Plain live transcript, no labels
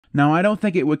Now, I don't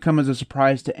think it would come as a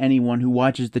surprise to anyone who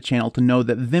watches the channel to know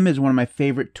that Vim is one of my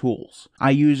favorite tools.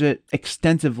 I use it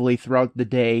extensively throughout the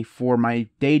day for my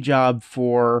day job,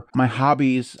 for my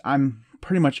hobbies. I'm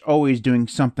pretty much always doing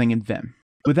something in Vim.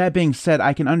 With that being said,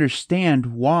 I can understand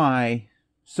why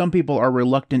some people are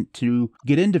reluctant to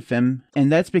get into Vim,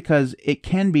 and that's because it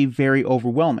can be very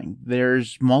overwhelming.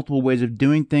 There's multiple ways of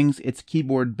doing things. It's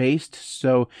keyboard based,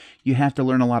 so you have to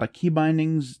learn a lot of key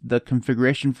bindings. The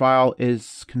configuration file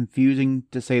is confusing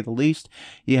to say the least.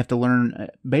 You have to learn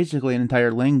basically an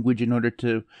entire language in order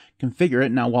to configure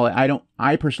it. Now, while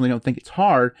I personally don't think it's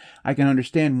hard, I can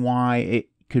understand why it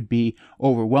could be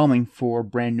overwhelming for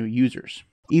brand new users.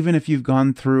 Even if you've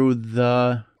gone through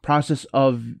the process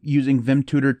of using Vim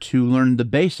Tutor to learn the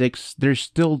basics, there's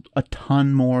still a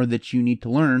ton more that you need to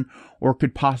learn or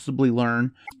could possibly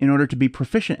learn in order to be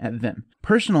proficient at Vim.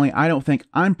 Personally, I don't think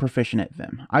I'm proficient at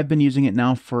Vim. I've been using it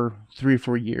now for 3 or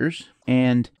 4 years,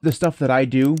 and the stuff that I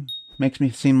do makes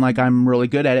me seem like I'm really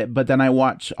good at it, but then I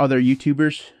watch other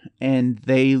YouTubers and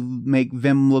they make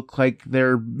Vim look like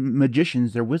they're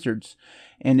magicians, they're wizards,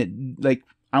 and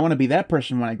I want to be that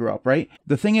person when I grow up, right?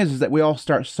 The thing is that we all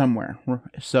start somewhere.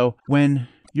 So when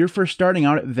you're first starting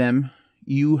out at Vim,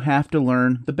 you have to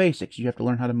learn the basics. You have to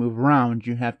learn how to move around.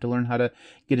 You have to learn how to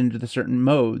get into the certain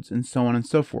modes and so on and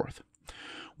so forth.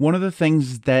 One of the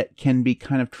things that can be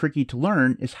kind of tricky to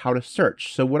learn is how to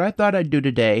search. So what I thought I'd do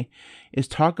today is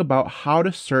talk about how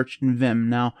to search in Vim.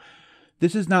 Now,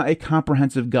 this is not a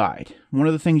comprehensive guide. One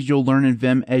of the things you'll learn in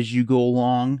Vim as you go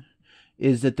along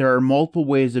is that there are multiple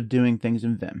ways of doing things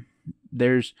in Vim.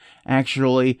 There's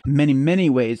actually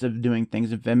many ways of doing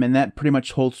things in Vim, and that pretty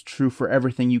much holds true for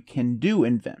everything you can do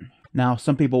in Vim. Now,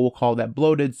 some people will call that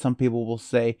bloated. Some people will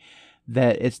say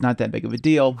that it's not that big of a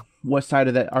deal. What side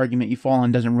of that argument you fall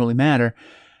on doesn't really matter.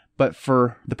 But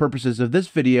for the purposes of this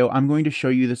video, I'm going to show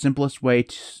you the simplest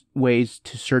ways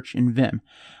to search in Vim.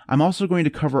 I'm also going to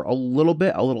cover a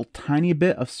little tiny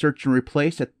bit of search and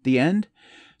replace at the end,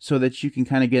 so that you can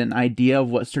kind of get an idea of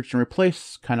what search and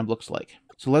replace kind of looks like.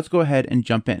 So let's go ahead and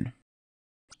jump in.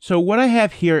 So what I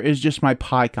have here is just my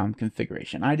PyCom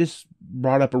configuration. I just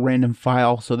brought up a random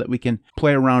file so that we can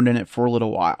play around in it for a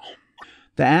little while.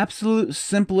 The absolute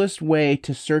simplest way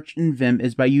to search in Vim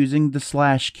is by using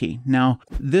the / key. Now,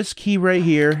 this key right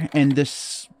here and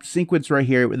this sequence right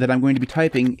here that I'm going to be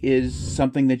typing is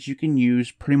something that you can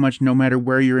use pretty much no matter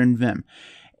where you're in Vim.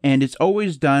 And it's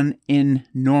always done in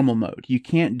normal mode. You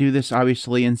can't do this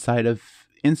obviously inside of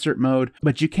insert mode,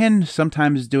 but you can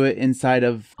sometimes do it inside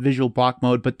of visual block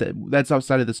mode, but that's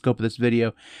outside of the scope of this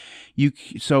video.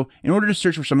 So in order to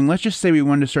search for something, let's just say we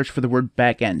wanted to search for the word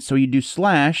backend. So you do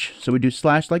 /, so we do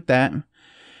 / like that,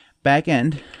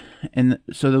 backend, and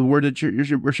so the word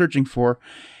that we're searching for,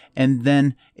 and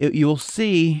then you'll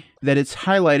see that it's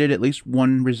highlighted at least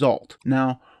one result.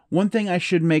 Now, one thing I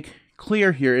should make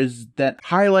clear here is that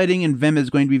highlighting in Vim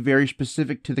is going to be very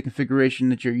specific to the configuration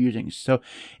that you're using. So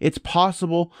it's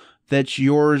possible that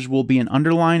yours will be an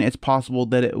underline. It's possible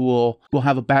that it will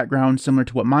have a background similar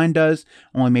to what mine does,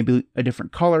 only maybe a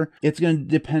different color. It's going to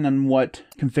depend on what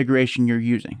configuration you're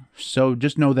using. So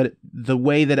just know that the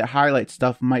way that it highlights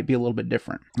stuff might be a little bit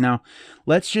different. Now,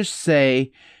 let's just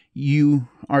say you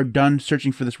are done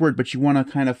searching for this word, but you want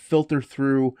to kind of filter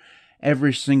through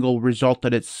every single result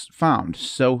that it's found.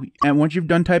 So, and once you've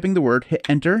done typing the word, hit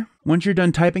enter. Once you're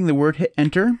done typing the word, hit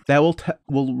enter. That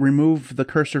will remove the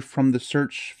cursor from the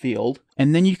search field.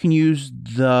 And then you can use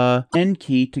the N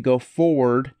key to go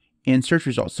forward in search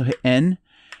results. So hit N,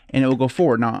 and it will go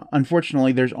forward. Now,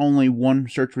 unfortunately, there's only one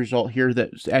search result here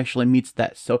that actually meets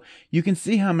that. So you can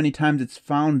see how many times it's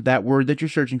found that word that you're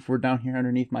searching for down here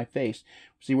underneath my face.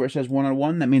 See where it says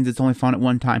 101? That means it's only found it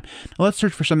one time. Now let's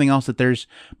search for something else that there's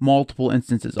multiple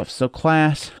instances of. So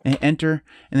class, and enter,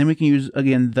 and then we can use,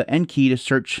 again, the N key to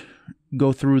search,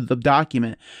 go through the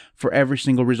document for every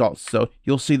single result. So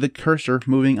you'll see the cursor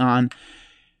moving on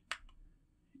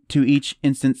to each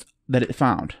instance that it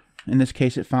found. In this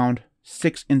case, it found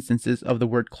 6 instances of the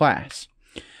word class.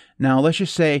 Now let's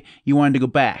just say you wanted to go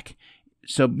back.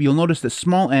 So you'll notice that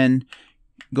small n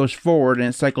goes forward and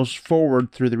it cycles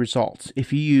forward through the results.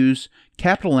 If you use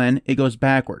capital N, it goes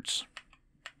backwards.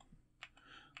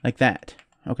 Like that.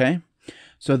 Okay?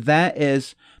 So that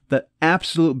is the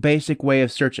absolute basic way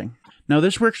of searching. Now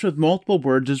this works with multiple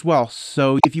words as well.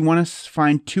 So if you want to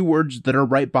find 2 words that are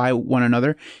right by one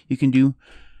another, you can do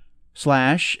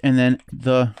slash, and then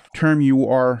the term you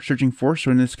are searching for, so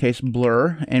in this case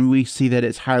blur, and we see that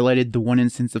it's highlighted the one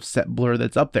instance of set blur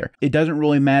that's up there. It doesn't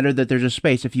really matter that there's a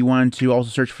space. If you wanted to also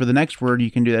search for the next word, you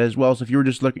can do that as well. So if you were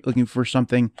just looking for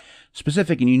something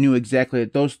specific and you knew exactly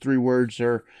that those three words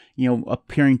are, you know,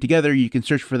 appearing together, you can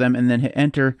search for them and then hit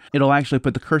enter. It'll actually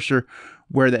put the cursor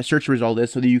where that search result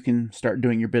is so that you can start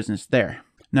doing your business there.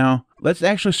 Now, let's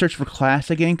actually search for class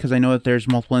again, because I know that there's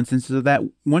multiple instances of that.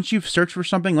 Once you've searched for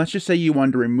something, let's just say you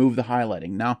wanted to remove the highlighting.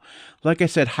 Now, like I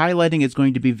said, highlighting is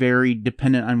going to be very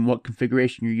dependent on what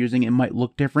configuration you're using. It might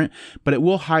look different, but it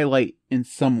will highlight in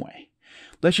some way.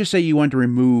 Let's just say you want to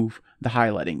remove the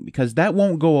highlighting, because that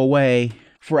won't go away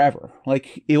forever.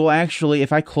 Like, it will actually,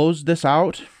 if I close this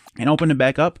out and open it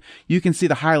back up, you can see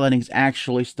the highlighting is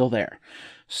actually still there.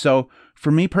 So, for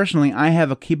me personally, I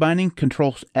have a key binding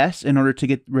Control-S in order to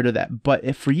get rid of that. But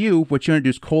if for you, what you want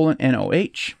to do is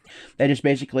 :NOH. That just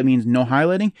basically means no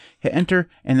highlighting. Hit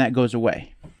enter, and that goes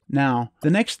away. Now,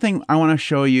 the next thing I want to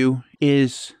show you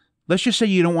is, let's just say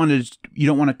you don't want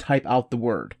to type out the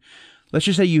word. Let's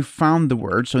just say you found the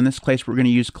word. So in this case, we're going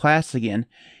to use class again,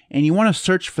 and you want to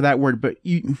search for that word, but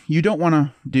you don't want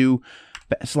to do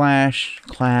slash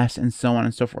class and so on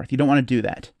and so forth. You don't want to do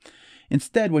that.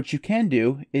 Instead, what you can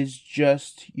do is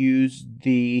just use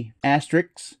the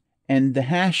asterisks and the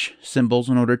hash symbols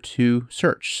in order to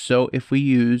search. So if we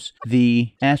use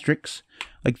the asterisks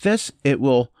like this, it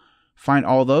will find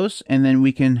all those, and then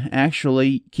we can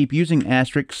actually keep using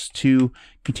asterisks to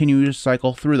continue to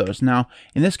cycle through those. Now,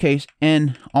 in this case,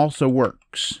 N also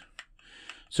works.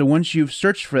 So once you've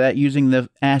searched for that using the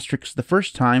asterisks the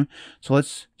first time, so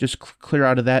let's just clear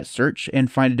out of that search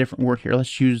and find a different word here.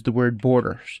 Let's use the word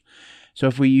borders. So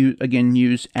if we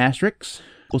use asterisks,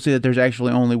 we'll see that there's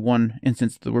actually only one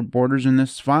instance of the word borders in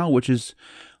this file, which is,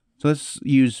 so let's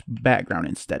use background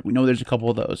instead. We know there's a couple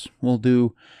of those. We'll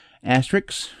do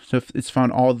asterisks, so if it's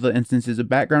found all the instances of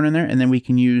background in there, and then we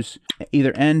can use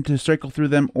either N to cycle through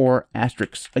them or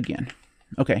asterisks again.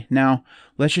 Okay, now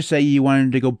let's just say you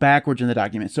wanted to go backwards in the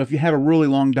document. So if you have a really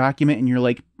long document and you're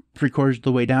like 3/4 of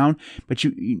the way down, but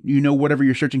you know whatever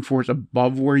you're searching for is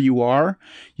above where you are,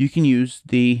 you can use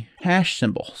the hash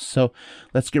symbol. So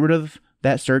let's get rid of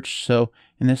that search. So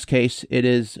in this case, it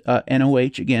is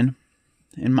NOH again.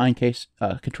 In my case,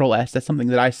 Control-S. That's something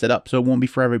that I set up, so it won't be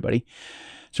for everybody.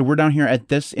 So we're down here at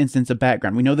this instance of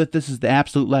background. We know that this is the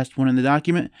absolute last one in the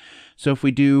document. So if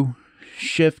we do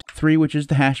Shift-3, which is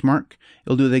the hash mark,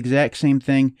 it'll do the exact same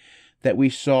thing that we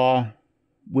saw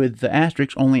with the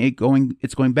asterisk, only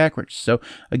it's going backwards. So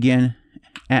again,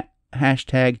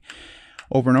 hashtag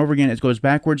over and over again, it goes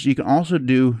backwards. You can also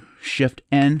do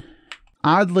Shift-N.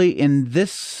 Oddly, in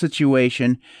this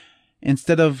situation,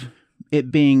 instead of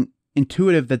it being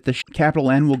intuitive that the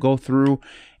capital N will go through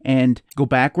and go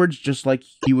backwards just like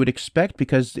you would expect,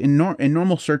 because in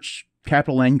normal search,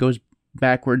 capital N goes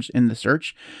backwards in the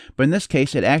search, but in this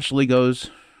case, it actually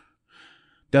goes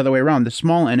the other way around. The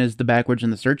small n is the backwards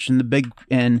in the search, and the big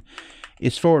N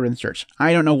is forward in the search.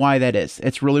 I don't know why that is.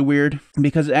 It's really weird,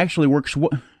 because it actually works.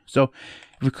 So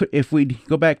if we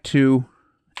go back to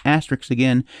asterisks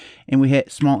again, and we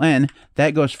hit small n,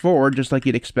 that goes forward just like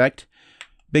you'd expect.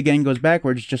 Big N goes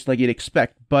backwards just like you'd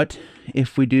expect. But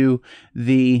if we do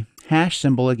the hash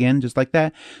symbol again, just like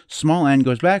that, small n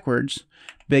goes backwards,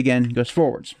 big N goes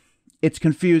forwards. It's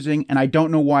confusing, and I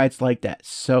don't know why it's like that.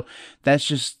 So that's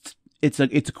just, it's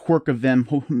a quirk of them.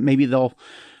 Maybe they'll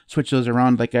switch those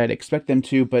around like I'd expect them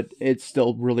to, but it's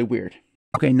still really weird.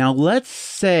 Okay, now let's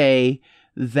say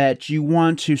that you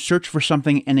want to search for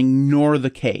something and ignore the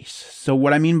case. So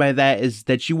what I mean by that is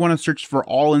that you want to search for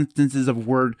all instances of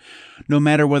word, no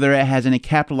matter whether it has any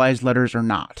capitalized letters or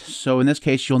not. So in this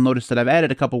case, you'll notice that I've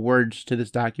added a couple words to this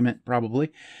document,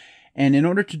 probably. And in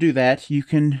order to do that, you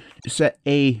can set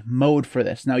a mode for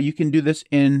this. Now, you can do this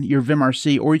in your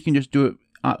vimrc, or you can just do it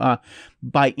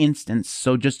by instance.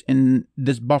 So just in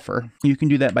this buffer, you can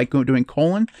do that by doing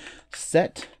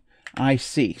 :set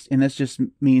IC. And this just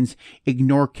means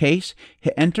ignore case.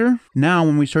 Hit enter. Now,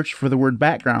 when we search for the word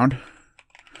background,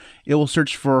 it will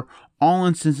search for all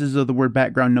instances of the word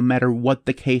background, no matter what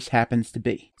the case happens to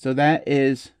be. So that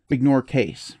is ignore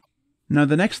case. Now,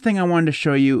 the next thing I wanted to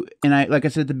show you, and like I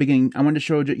said at the beginning, I wanted to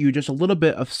show you just a little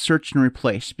bit of search and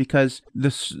replace, because the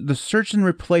search and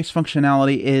replace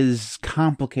functionality is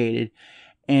complicated,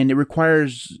 and it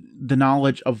requires the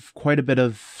knowledge of quite a bit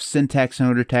of syntax in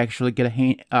order to actually get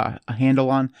a handle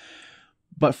on.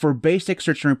 But for basic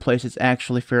search and replace, it's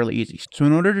actually fairly easy. So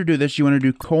in order to do this, you want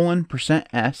to do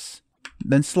 %s,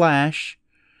 then slash,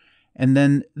 and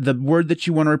then the word that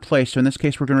you want to replace. So in this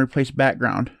case, we're going to replace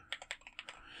background.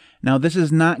 Now this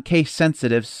is not case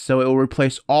sensitive, so it will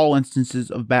replace all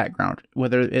instances of background,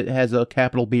 whether it has a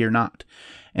capital B or not.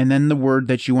 And then the word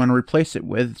that you want to replace it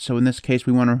with. So in this case,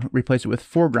 we want to replace it with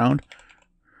foreground,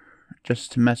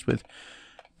 just to mess with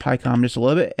PyCom just a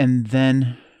little bit, and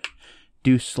then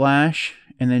do slash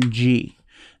and then G.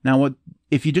 Now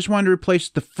if you just want to replace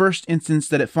the first instance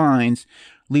that it finds,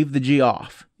 leave the G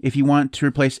off. If you want to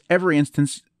replace every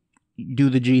instance, do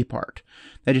the G part.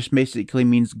 That just basically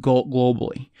means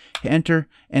globally. Hit enter,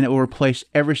 and it will replace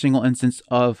every single instance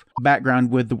of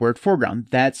background with the word foreground.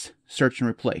 That's search and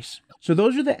replace. So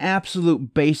those are the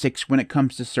absolute basics when it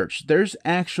comes to search. There's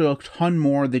actually a ton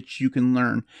more that you can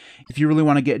learn. If you really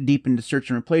want to get deep into search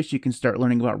and replace, you can start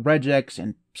learning about regex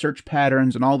and search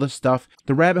patterns and all this stuff.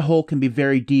 The rabbit hole can be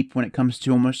very deep when it comes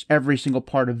to almost every single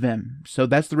part of Vim. So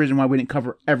that's the reason why we didn't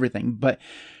cover everything. But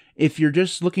if you're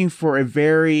just looking for a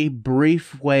very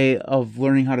brief way of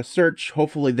learning how to search,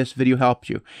 hopefully this video helped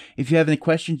you. If you have any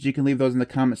questions, you can leave those in the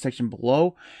comment section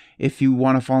below. If you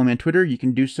want to follow me on Twitter, you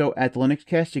can do so at the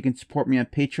LinuxCast. You can support me on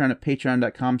Patreon at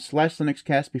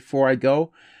patreon.com/LinuxCast. Before I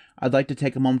go, I'd like to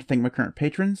take a moment to thank my current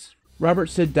patrons: Robert,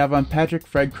 Syd, Devon, Patrick,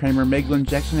 Fred, Kramer, Maeglin,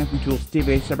 Jackson, F. Tool, Syd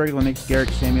A, CyberGuyLinux, Garrick,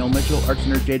 Samuel, Mitchel,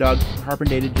 Archsinner, JDawg,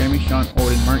 carnondated, Jeremy, Shaun,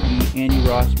 Odin, Mark E, Andy,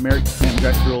 Ross, Marek, Syd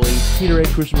A,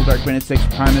 Crucible, Dark 6,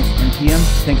 Primus, and PM.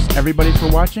 Thanks everybody for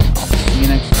watching. I'll see you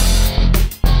next time.